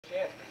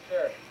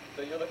sure.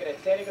 So you're looking at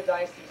San Diego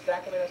Dynasty,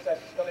 Sacramento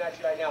Sessions coming at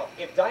you right now.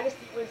 If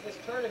Dynasty wins this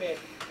tournament,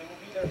 it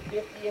will be their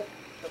 50th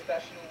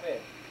professional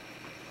win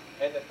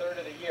and the third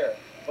of the year.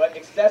 But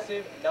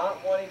Excessive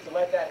not wanting to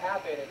let that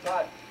happen. And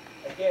Todd,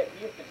 again,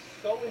 we have been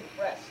so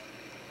impressed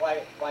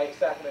by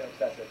Sacramento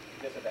Excessive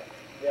this event.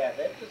 Yeah,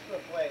 they've just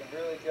been playing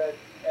really good.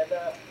 And,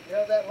 you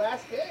know, that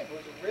last game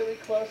was a really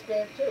close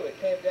game, too. It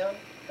came down,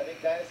 I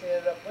think Dynasty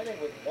ended up winning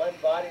with one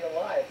body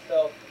alive.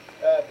 So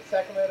the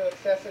Sacramento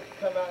Excessive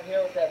come out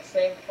here with that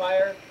same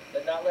fire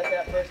and not let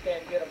that first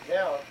game get them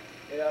down.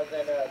 You know,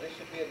 then this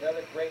should be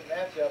another great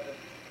matchup. And,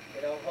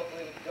 you know,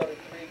 hopefully we can go to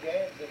 3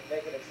 games and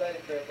make it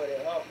exciting for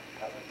everybody at home.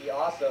 That would be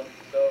awesome.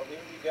 So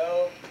here we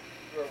go.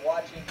 We're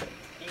watching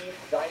Keith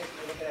Dynasty.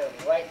 We're looking at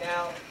him right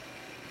now.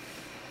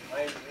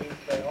 Ryan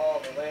Greenspan,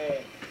 Hall of the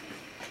Lane,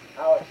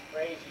 Alex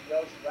Frazier,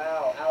 Yosh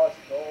Rao, Alex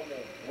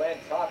Goldman,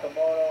 Glenn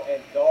Takamoto, and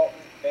Dalton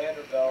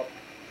Vanderbilt.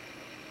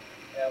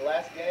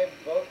 Last game,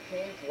 both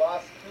teams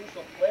lost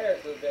crucial players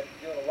who have been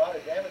doing a lot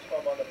of damage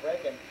for them on the break,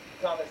 and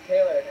Thomas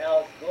Taylor and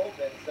Alex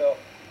Goldman. So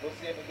we'll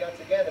see if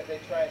once again if they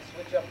try and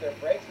switch up their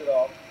breaks at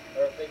all,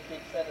 or if they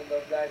keep sending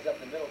those guys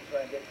up the middle to try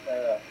and get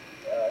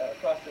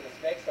across to the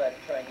snake side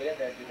to try and get in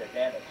there and do their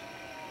damage.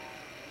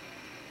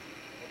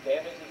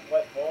 Damage is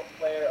what both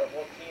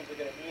teams are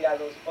going to need out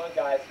of those fun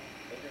guys.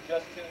 If you're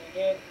just tuning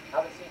in,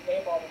 haven't seen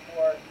paintball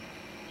before,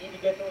 you need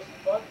to get those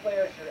fun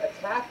players, your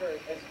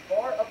attackers, as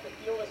far up the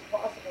field as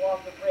possible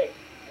off the break.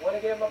 You want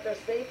to get them up there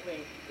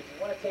safely, but you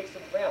want to take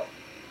some ground.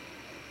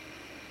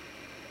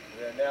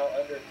 We're now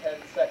under 10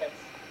 seconds.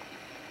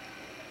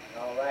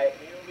 All right,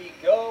 here we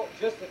go.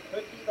 Just it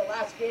could be the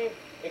last game.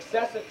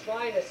 Excessive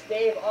trying to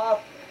stave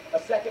off a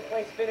second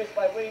place finish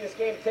by winning this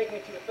game and taking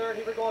it to a third.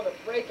 Here we go on the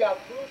breakout.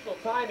 Crucial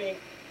timing.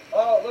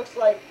 Oh, it looks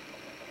like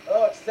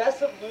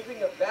Excessive losing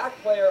their back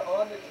player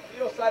on the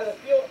Torpedo side of the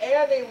field,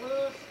 and they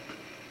lose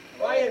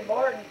Ryan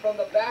Martin from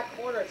the back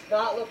corner. It's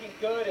not looking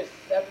good. It's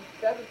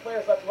seven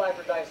players left alive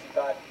for Dynasty,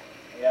 Todd.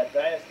 Yeah,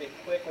 Dynasty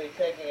quickly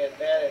taking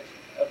advantage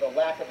of the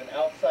lack of an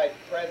outside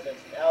presence.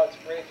 And Alex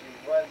Frazier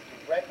runs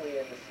directly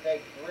into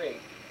Snake 3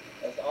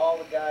 as all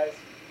the guys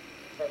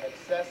from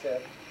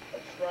Excessive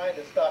are trying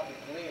to stop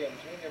the bleeding.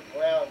 Junior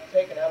Brown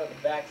taken out of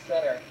the back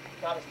center.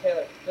 Thomas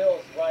Taylor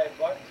fills Ryan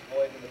Martin's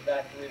void in the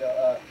back 3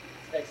 to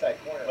snake side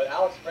corner. But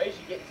Alex Frazier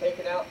getting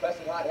taken out,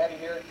 pressing hot heavy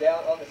here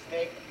down on the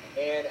snake.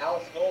 And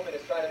Alex Goldman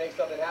is trying to make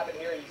something happen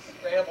here. He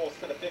scrambles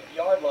to the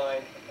 50-yard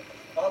line.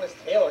 Thomas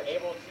Taylor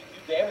able to do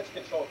damage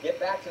control, get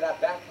back to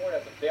that back corner.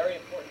 That's a very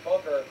important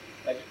bunker,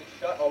 as you can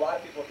shut a lot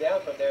of people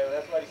down from there. And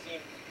that's why you've seen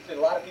a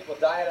lot of people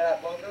die out of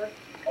that bunker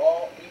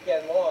all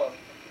weekend long.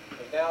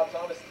 But now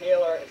Thomas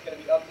Taylor, it's going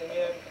to be up to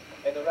him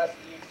and the rest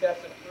of the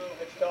Excessive crew.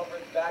 Rich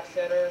Telford's back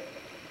center.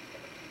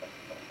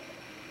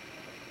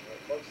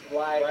 Looks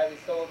like Riley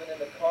Sullivan in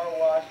the car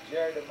wash.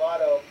 Jerry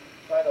D'Amato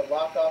trying to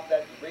lock off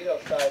that Dorito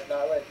side,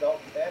 not let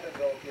Dalton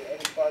Vanderbilt get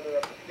any farther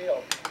up the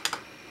field.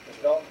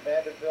 But Dalton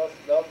Vanderbilt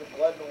smells the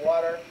blood in the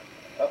water.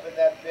 Up in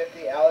that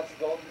 50, Alex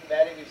Golden,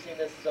 Maddie, we've seen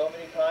this so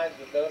many times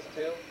with those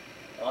two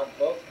on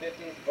both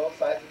 50s, both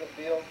sides of the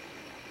field.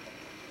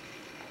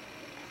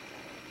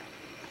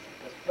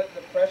 Just putting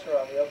the pressure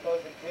on the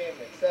opposing team,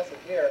 Excessive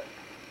here,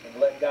 and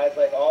letting guys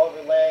like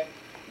Oliver Lang,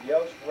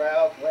 Yosh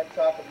Rao, Glenn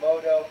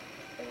Takamoto,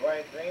 and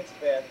Ryan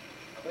Greenspan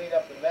clean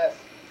up the mess.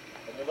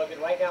 And you're looking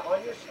right now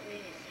on your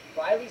screen, you see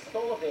Riley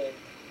Sullivan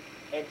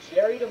and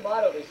Jerry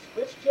D'Amato. They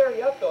switched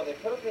Jerry up though, they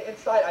put him to the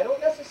inside. I don't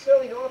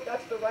necessarily know if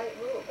that's the right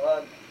move.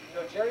 You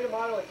know, Jerry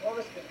D'Amato and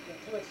Thomas have been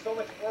doing so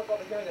much work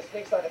over here in the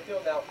snake side of the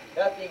field now.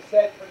 That being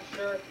said, pretty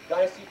sure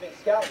Dynasty's been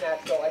scouting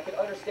that, so I could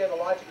understand the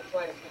logic of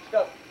trying to switch it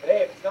up. But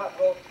hey, if it's not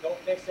broke, don't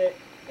fix it.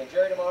 And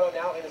Jerry D'Amato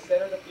now in the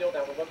center of the field.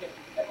 Now we're looking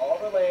at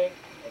Oliver Lang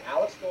and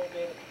Alex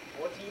Goldman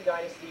for Team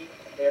Dynasty.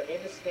 They're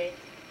in the snake,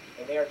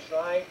 and they are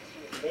trying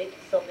to make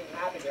something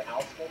happen here.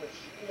 Alex Goldman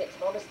shooting at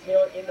Thomas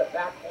Taylor in the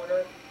back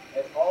corner,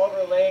 and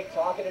Oliver Lang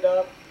talking it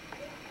up.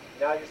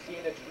 Now you're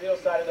seeing the Dorito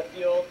side of the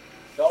field.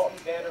 Dalton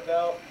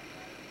Vanderbilt.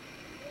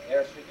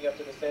 There, streaking up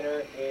to the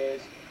center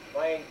is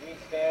Ryan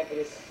Greenspan. It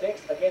is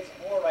 6 against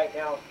 4 right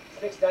now.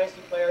 6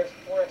 Dynasty players,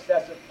 4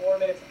 Excessive, 4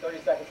 minutes and 30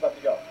 seconds left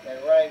to go. And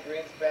Ryan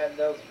Greenspan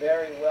knows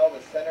very well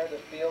the center of the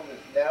field is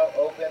now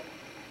open,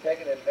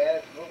 taking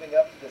advantage, moving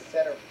up to the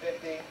center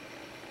 50,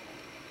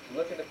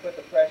 looking to put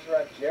the pressure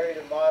on Jerry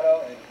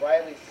D'Amato and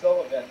Riley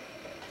Sullivan,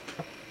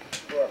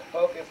 who are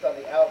focused on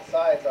the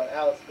outsides on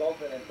Alex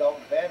Goldman and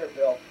Dalton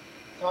Vanderbilt.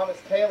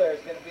 Thomas Taylor is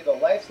going to be the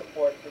life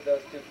support for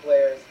those two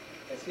players,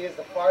 as he is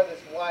the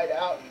farthest wide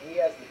out and he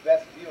has the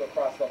best view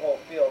across the whole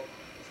field,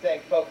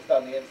 staying focused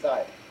on the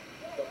inside.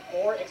 The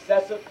 4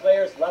 Excessive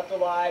players left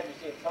alive.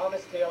 You're seeing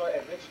Thomas Taylor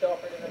and Rich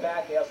Telford in the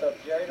back. They also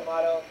have Jerry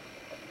D'Amato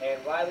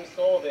and Riley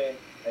Sullivan.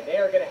 And they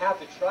are going to have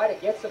to try to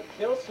get some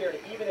kills here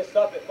to even this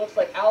up. It looks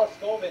like Alex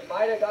Goldman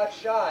might have got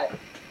shot.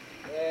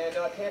 And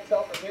I can't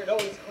tell from here. No,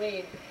 he's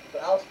clean. So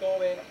Alex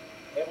Goldman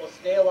able to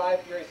stay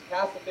alive here. He's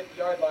past the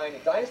 50-yard line.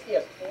 And Dynasty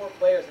has 4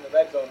 players in the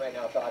red zone right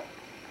now, Todd.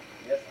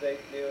 Yes, they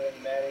do,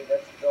 and Maddie,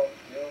 that's spelled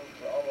doom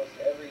for almost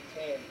every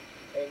team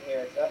in here.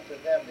 It's up to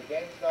them. The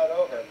game's not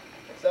over.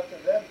 it's up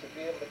to them to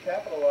be able to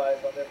capitalize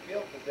on their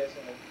field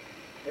position. And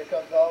here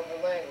comes Oliver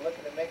Lang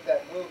looking to make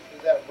that move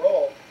through that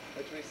roll,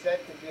 which we said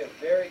could be a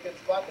very good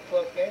spot to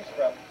close games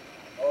from.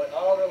 Oh, and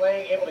Oliver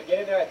Lang able to get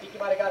in there. I think he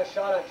might have got a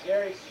shot on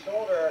Jerry's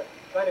shoulder,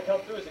 trying to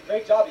come through. It's a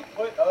great job. He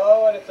put,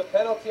 oh, and it's a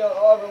penalty on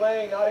Oliver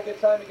Lang. Not a good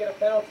time to get a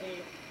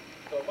penalty.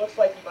 So it looks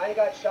like he might have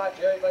got shot.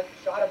 Jerry might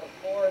have shot him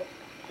before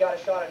he got a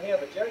shot on him,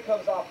 but Jerry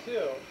comes off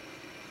too.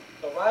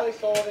 So Riley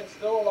Sullivan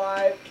still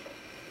alive,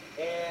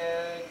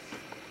 and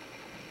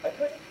I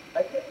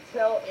couldn't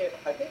tell if,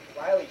 I think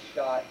Riley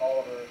shot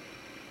Oliver,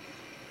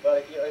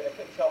 but you know, I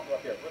couldn't tell from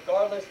up here.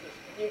 Regardless,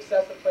 there's 3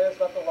 excessive players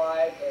left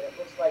alive, and it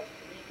looks like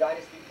 3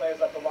 Dynasty players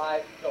left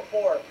alive. No,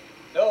 4.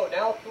 No,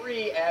 now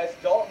 3 as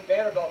Dalton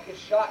Vanderbilt gets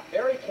shot.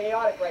 Very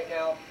chaotic right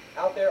now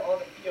out there on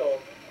the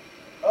field.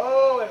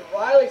 Oh, and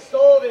Riley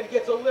Sullivan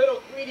gets a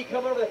little greedy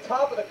coming over the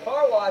top of the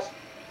car wash.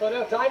 So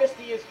now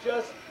Dynasty is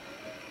just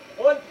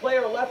 1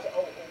 player left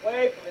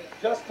away from it.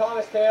 It's just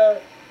Thomas Taylor.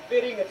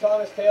 Fitting that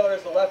Thomas Taylor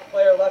is the left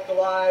player left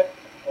alive.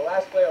 The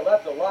last player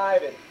left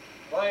alive is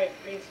Ryan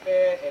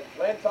Greenspan and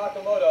Glenn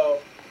Takamoto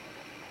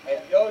and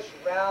Yosh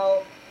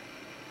Rao.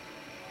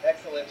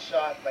 Excellent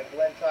shot by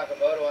Glenn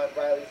Takamoto on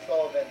Riley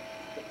Sullivan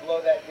to blow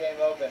that game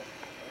open.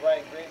 And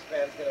Ryan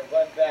Greenspan is going to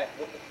run back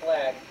with the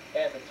flag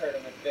and the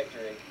tournament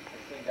victory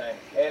for Team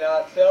Dynasty. And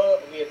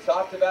so we had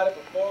talked about it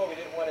before. We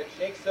didn't want to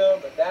jinx them,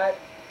 but that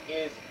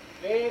is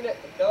win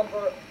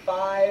number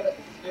 5-0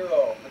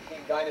 for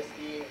Team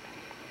Dynasty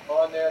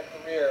on their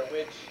career,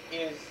 which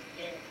is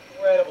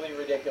incredibly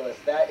ridiculous.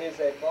 That is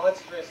a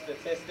monstrous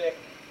statistic,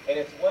 and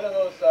it's one of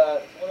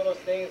those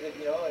things that,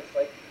 you know, it's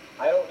like,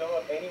 I don't know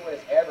if anyone is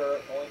ever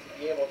going to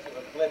be able to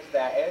eclipse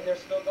that, and they're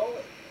still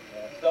going.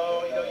 Yeah.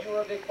 So, you know, you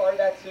were a big part of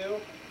that too.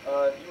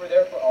 You were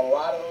there for a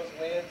lot of those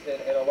wins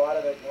and a lot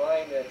of the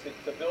grind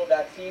to build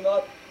that team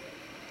up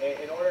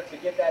in order to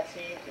get that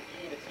team to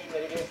be the team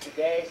that it is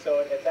today.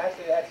 So it's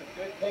actually had some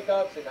good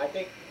pickups, and I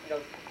think, you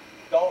know,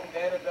 Dalton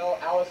Vanderbilt,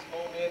 Alice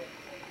Bowman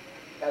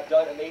have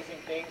done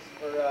amazing things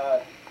for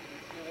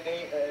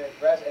rejuvenate and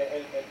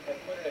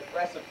put an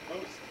aggressive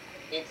boost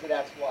into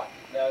that squad.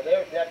 No, they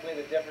were definitely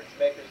the difference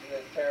makers in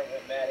this tournament,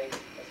 Matty,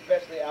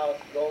 especially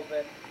Alex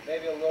Goldman,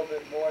 maybe a little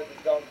bit more than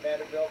Dalton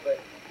Vanderbilt, but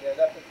you know,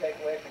 nothing to take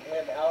away from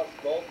him. Alex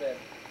Goldman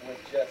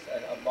was just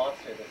a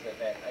monster this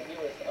event. He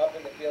was up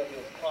in the field, he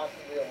was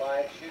constantly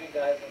alive, shooting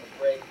guys on the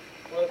break,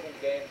 closing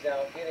games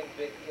out, getting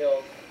big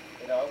kills.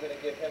 You know, I'm going to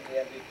give him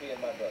the MVP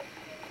in my book.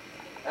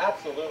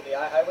 Absolutely.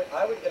 I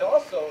would, and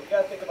also, you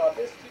got to think about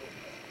this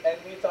too, and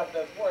we talked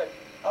about it before,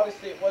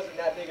 obviously it wasn't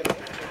that big of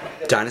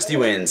a... Dynasty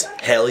wins.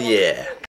 Hell yeah.